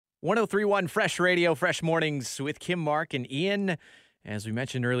1031 Fresh Radio, Fresh Mornings with Kim, Mark, and Ian. As we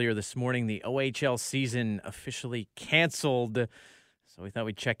mentioned earlier this morning, the OHL season officially canceled. So we thought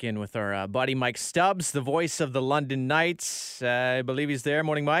we'd check in with our buddy Mike Stubbs, the voice of the London Knights. I believe he's there.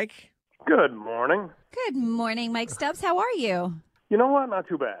 Morning, Mike. Good morning. Good morning, Mike Stubbs. How are you? You know what? Not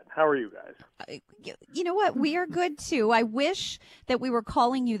too bad. How are you guys? You know what? We are good, too. I wish that we were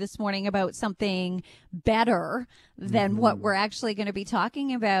calling you this morning about something better than what we're actually going to be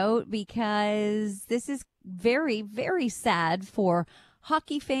talking about, because this is very, very sad for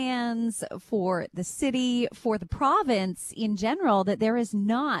hockey fans, for the city, for the province in general, that there is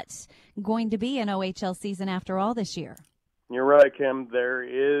not going to be an OHL season after all this year. You're right, Kim. There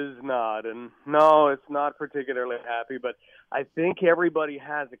is not. And no, it's not particularly happy, but I think everybody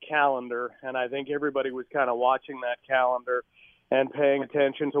has a calendar, and I think everybody was kind of watching that calendar and paying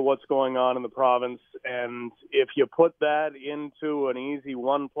attention to what's going on in the province. And if you put that into an easy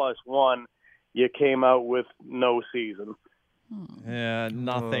 1+1, you came out with no season. Yeah,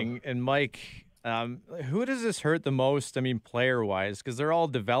 nothing. And Mike, who does this hurt the most? I mean, player-wise, because they're all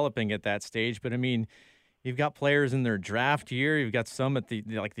developing at that stage. But I mean, you've got players in their draft year. You've got some at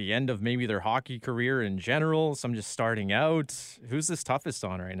the end of maybe their hockey career in general. Some just starting out. Who's this toughest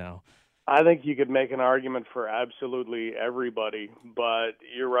on right now? I think you could make an argument for absolutely everybody, but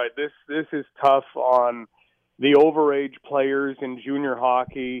you're right. This is tough on the overage players in junior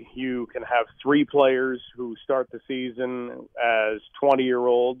hockey. You can have 3 players who start the season as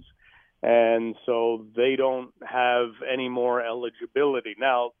 20-year-olds, and so they don't have any more eligibility.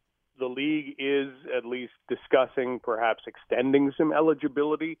 Now, the league is at least discussing perhaps extending some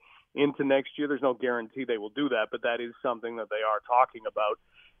eligibility into next year. There's no guarantee they will do that, but that is something that they are talking about.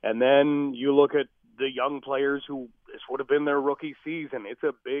 And then you look at the young players who this would have been their rookie season. It's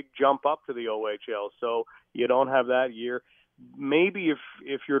a big jump up to the OHL, so you don't have that year. Maybe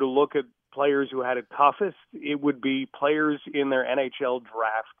if you're to look at players who had it toughest, it would be players in their NHL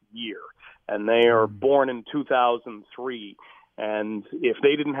draft year, and they are born in 2003. And if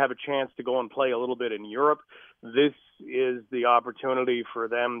they didn't have a chance to go and play a little bit in Europe, this is the opportunity for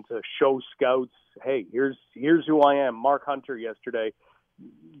them to show scouts, hey, here's who I am. Mark Hunter yesterday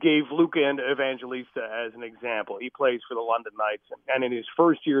gave Luca Evangelista as an example. He plays for the London Knights, and in his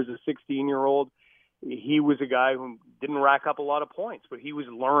first year as a 16-year-old, he was a guy who didn't rack up a lot of points, but he was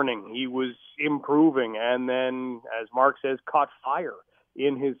learning, he was improving, and then, as Mark says, caught fire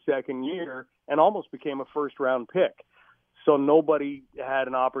in his second year and almost became a first-round pick. So nobody had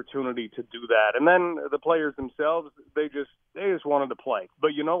an opportunity to do that. And then the players themselves, they just wanted to play. But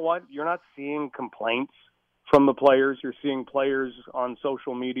you know what? You're not seeing complaints from the players. You're seeing players on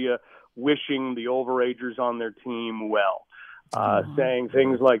social media wishing the overagers on their team well, saying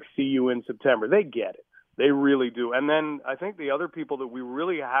things like, see you in September. They get it. They really do. And then I think the other people that we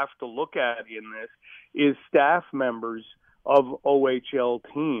really have to look at in this is staff members of OHL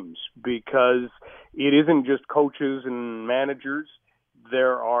teams, because it isn't just coaches and managers.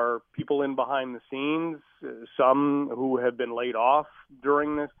 There are people in behind the scenes, some who have been laid off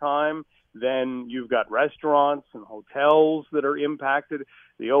during this time. Then you've got restaurants and hotels that are impacted.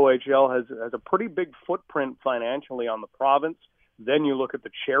 The OHL has a pretty big footprint financially on the province. Then you look at the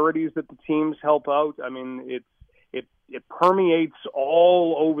charities that the teams help out. I mean, it permeates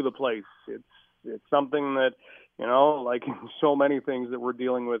all over the place. It's something that, you know, like so many things that we're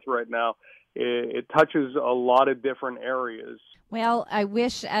dealing with right now, it touches a lot of different areas. Well, I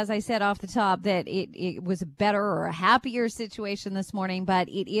wish, as I said off the top, that it was a better or a happier situation this morning, but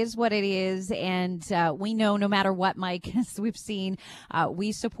it is what it is. And we know no matter what, Mike, as we've seen,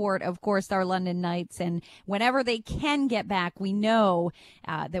 we support, of course, our London Knights. And whenever they can get back, we know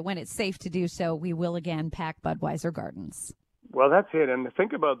that when it's safe to do so, we will again pack Budweiser Gardens. Well, that's it. And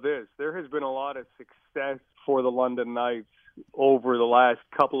think about this. There has been a lot of success for the London Knights over the last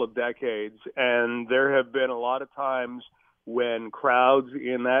couple of decades, and there have been a lot of times when crowds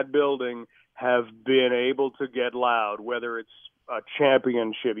in that building have been able to get loud, whether it's a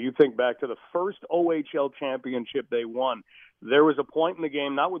championship. You think back to the first OHL championship they won. There was a point in the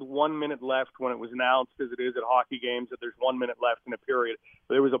game, not with 1 minute left when it was announced, as it is at hockey games, that there's 1 minute left in a period.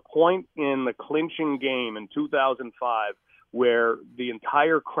 But there was a point in the clinching game in 2005 where the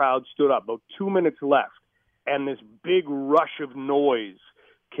entire crowd stood up, about 2 minutes left, and this big rush of noise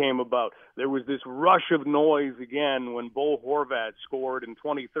came about. There was this rush of noise again when Bo Horvat scored in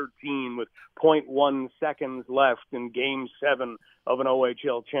 2013 with 0.1 seconds left in Game 7 of an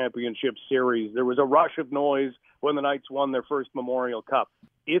OHL championship series. There was a rush of noise when the Knights won their first Memorial Cup.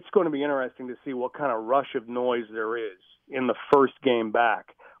 It's going to be interesting to see what kind of rush of noise there is in the first game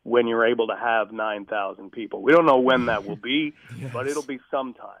back when you're able to have 9,000 people. We don't know when that will be, but it'll be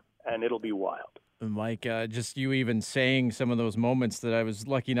sometime, and it'll be wild. Mike, just you even saying some of those moments that I was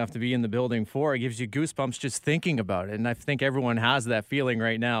lucky enough to be in the building for, it gives you goosebumps just thinking about it. And I think everyone has that feeling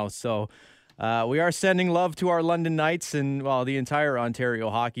right now. So we are sending love to our London Knights and, well, the entire Ontario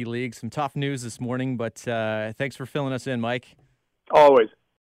Hockey League. Some tough news this morning, but thanks for filling us in, Mike. Always.